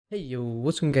Hey yo,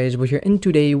 what's going on guys, we're here, and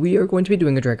today we are going to be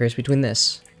doing a drag race between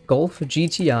this Golf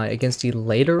GTI against the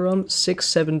LATERAAM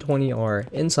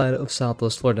 620R inside of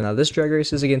Southwest Florida. Now this drag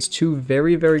race is against two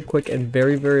very quick and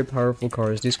very powerful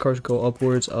cars. These cars go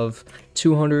upwards of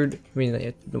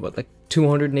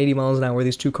 280 miles an hour.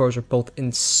 These two cars are both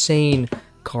insane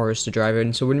cars to drive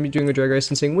in, so we're going to be doing a drag race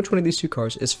and seeing which one of these two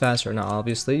cars is faster. Now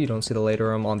obviously you don't see the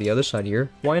LATERAAM on the other side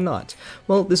here. Why not?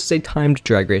 Well, this is a timed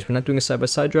drag race. We're not doing a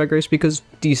side-by-side drag race because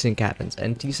desync happens,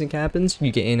 and desync happens,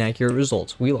 you get inaccurate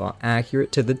results. We want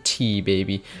accurate to the T,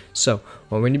 baby. So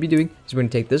what we're going to be doing is we're going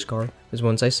to take this car, is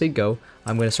once I say go,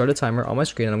 I'm going to start a timer on my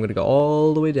screen, and I'm going to go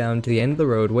all the way down to the end of the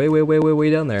road, way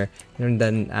down there, and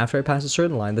then after I pass a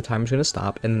certain line, the timer's going to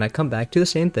stop, and then I come back to the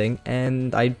same thing,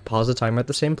 and I pause the timer at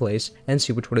the same place, and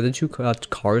see which one of the two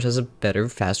cars has a better,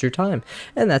 faster time.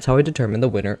 And that's how I determine the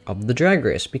winner of the drag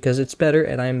race, because it's better,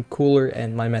 and I'm cooler,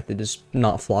 and my method is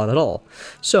not flawed at all.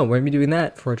 So we're going to be doing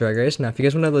that for a drag race. Now if you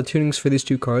guys want to have the tunings for these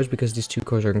two cars, because these two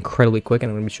cars are incredibly quick,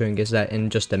 and I'm going to be showing you guys that in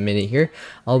just a minute here,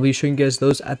 I'll be showing you guys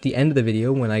those at the end of the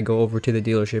video when I go over to the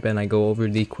dealership and I go over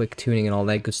the quick tuning and all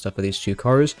that good stuff of these two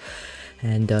cars.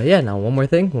 And yeah, now one more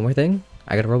thing.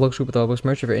 I got a Roblox group with Roblox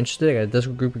merch if you're interested. I got a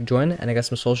Discord group you can join, and I got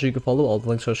some social you can follow. All the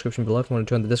links are in the description below if you want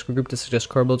to join the Discord group to suggest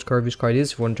car builds, car reviews, car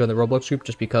ideas. If you want to join the Roblox group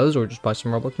just because, or just buy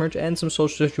some Roblox merch, and some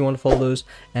socials if you want to follow those.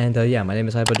 And yeah, my name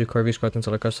is Heyo. I do car reviews, car things,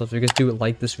 all that car stuff. If you guys do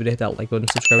like this video, hit that like button,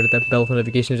 subscribe, hit that bell for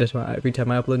notifications just every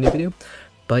time I upload a new video.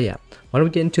 But yeah, why don't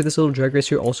we get into this little drag race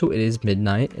here? Also, it is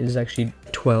midnight. It is actually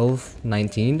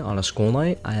 12:19 on a school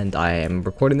night, and I am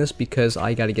recording this because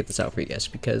I gotta get this out for you guys,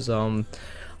 because I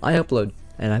upload,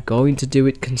 and I'm going to do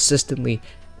it consistently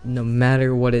no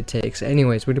matter what it takes.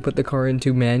 Anyways, we're gonna put the car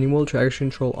into manual, traction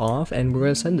control off, and we're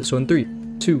gonna send it. So in 3,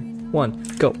 2, 1,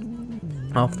 go.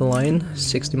 Off the line,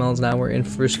 60 miles an hour in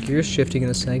first gear, shifting in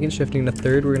the second, shifting in the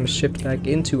third. We're going to shift back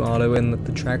into auto and let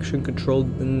the traction control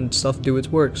and stuff do its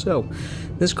work. So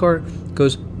this car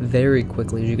goes very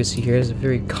quickly. As you can see here, it has a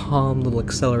very calm little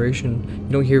acceleration.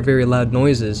 You don't hear very loud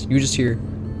noises. You just hear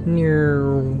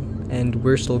and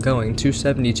we're still going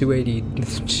 270, 280,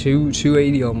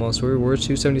 280 almost. We're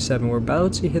 277. We're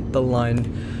about to hit the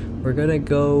line. We're gonna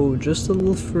go just a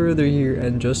little further here,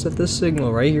 and just at this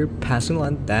signal right here, passing the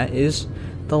line, that is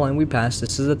the line we passed.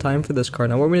 This is the time for this car.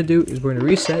 Now what we're gonna do is we're gonna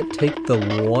reset, take the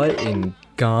what in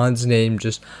God's name,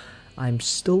 I'm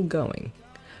still going.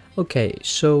 Okay,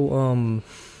 so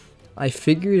I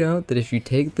figured out that if you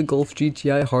take the Golf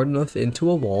GTI hard enough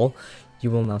into a wall, you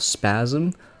will now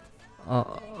spasm.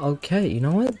 Okay, you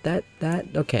know what,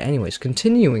 okay, anyways,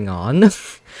 continuing on,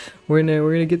 we're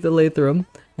gonna get the LATERAAM,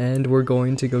 and we're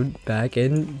going to go back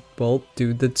and, well,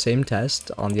 do the same test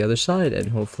on the other side, and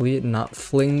hopefully it not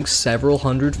fling several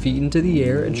hundred feet into the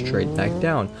air and straight back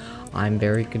down. I'm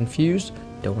very confused,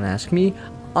 don't ask me,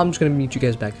 I'm just going to meet you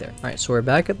guys back there. Alright, so we're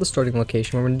back at the starting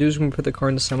location. What we're going to do is we're going to put the car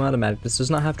into semi-automatic. This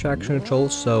does not have traction control,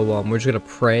 so we're just going to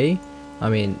pray,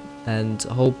 and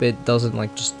hope it doesn't,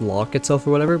 like, just lock itself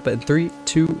or whatever. But in 3,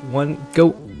 2, 1,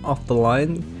 go off the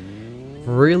line.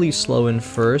 Really slow in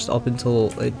first up until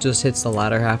it just hits the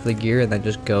latter half of the gear and then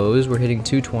just goes. We're hitting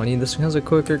 220. This one has a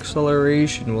quicker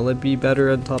acceleration. Will it be better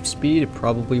on top speed? It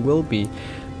probably will be.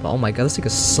 But oh my god, this thing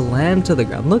is slammed to the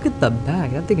ground. Look at the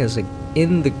back. That thing is like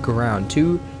in the ground.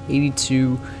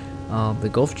 282. The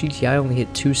Golf GTI only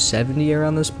hit 270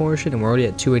 around this portion, and we're already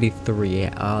at 283.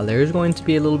 There's going to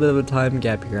be a little bit of a time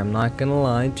gap here. I'm not gonna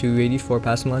lie. 284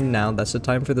 passing line now. That's the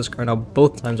time for this car. Now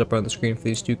both times up on the screen for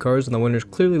these two cars, and the winner's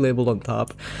clearly labeled on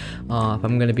top. If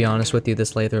I'm gonna be honest with you,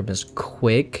 this LATERAAM is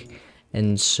quick,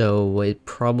 and so it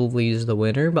probably is the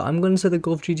winner. But I'm gonna say the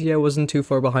Golf GTI wasn't too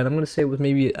far behind. I'm gonna say it was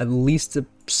maybe at least a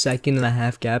second and a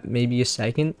half gap, maybe a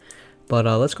second. But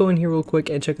let's go in here real quick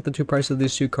and check out the two prices of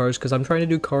these two cars, because I'm trying to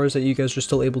do cars that you guys are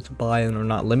still able to buy and are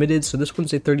not limited. So this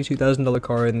one's a $32,000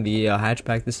 car in the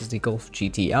hatchback. This is the Golf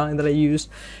GTI that I used.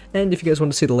 And if you guys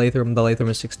want to see the LATERAAM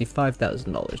is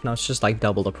 $65,000. Now it's just like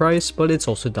double the price, but it's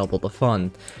also double the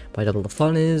fun. By double the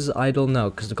fun is, I don't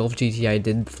know, because the Golf GTI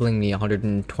did fling me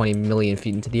 120 million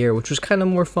feet into the air, which was kind of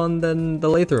more fun than the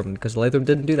LATERAAM, because the LATERAAM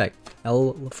didn't do that.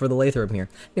 L for the LATERAAM here.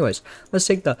 Anyways, let's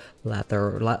take the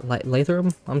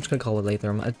LATERAAM. I'm just gonna call it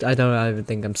LATERAAM. I don't even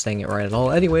think I'm saying it right at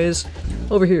all. Anyways,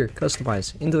 over here,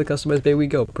 customize. Into the customize bay we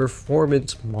go.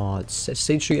 Performance mods.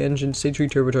 Stage 3 engine, Stage 3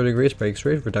 turbocharging, race brakes,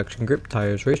 race reduction, grip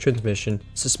tires, race transmission,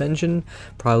 suspension.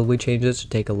 Probably change it, so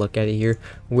take a look at it here.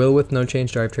 Wheel width, no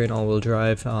change, drivetrain, all-wheel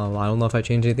drive. I don't know if I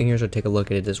changed anything here, so take a look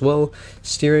at it as well.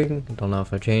 Steering, don't know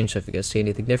if I changed, so if you guys see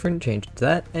anything different, change it to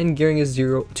that. And gearing is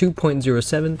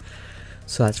 2.07.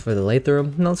 So that's for the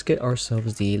LATERAAM. Now let's get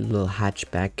ourselves the little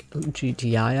hatchback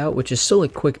GTI out, which is still a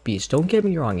quick beast. Don't get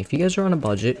me wrong, if you guys are on a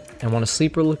budget and want a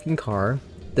sleeper looking car,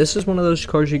 this is one of those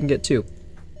cars you can get too.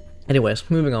 Anyways,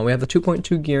 moving on, we have the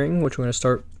 2.2 gearing, which we're going to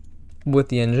start with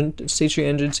the engine. Stage 3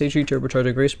 engine, stage 3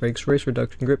 turbocharger, race brakes, race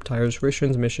reduction, grip, tires, race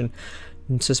transmission,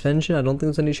 and suspension. I don't think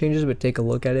there's any changes, but take a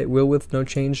look at it. Wheel width, no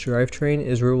change. Drivetrain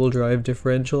is rear wheel drive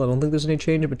differential. I don't think there's any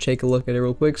change, but take a look at it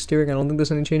real quick. Steering, I don't think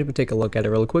there's any change, but take a look at it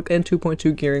real quick. And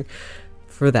 2.2 gearing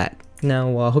for that.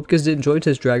 Now, I hope you guys did enjoy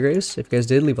today's drag race. If you guys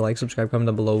did, leave a like, subscribe, comment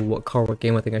down below what car, what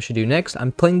game I think I should do next.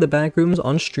 I'm playing the Backrooms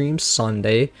on stream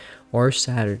Sunday or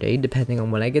Saturday, depending on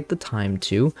when I get the time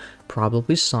to.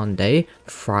 Probably Sunday.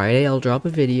 Friday, I'll drop a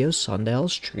video. Sunday, I'll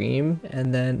stream.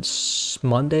 And then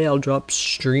Monday, I'll drop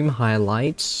stream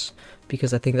highlights,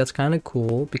 because I think that's kind of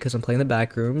cool, because I'm playing the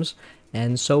Backrooms.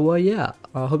 And so, yeah,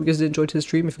 I hope you guys did enjoy today's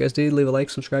stream. If you guys did, leave a like,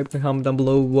 subscribe, and comment down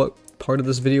below what part of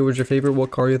this video was your favorite,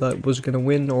 what car you thought was going to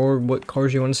win, or what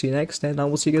cars you want to see next, and I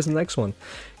will see you guys in the next one.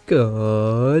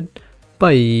 Goodbye.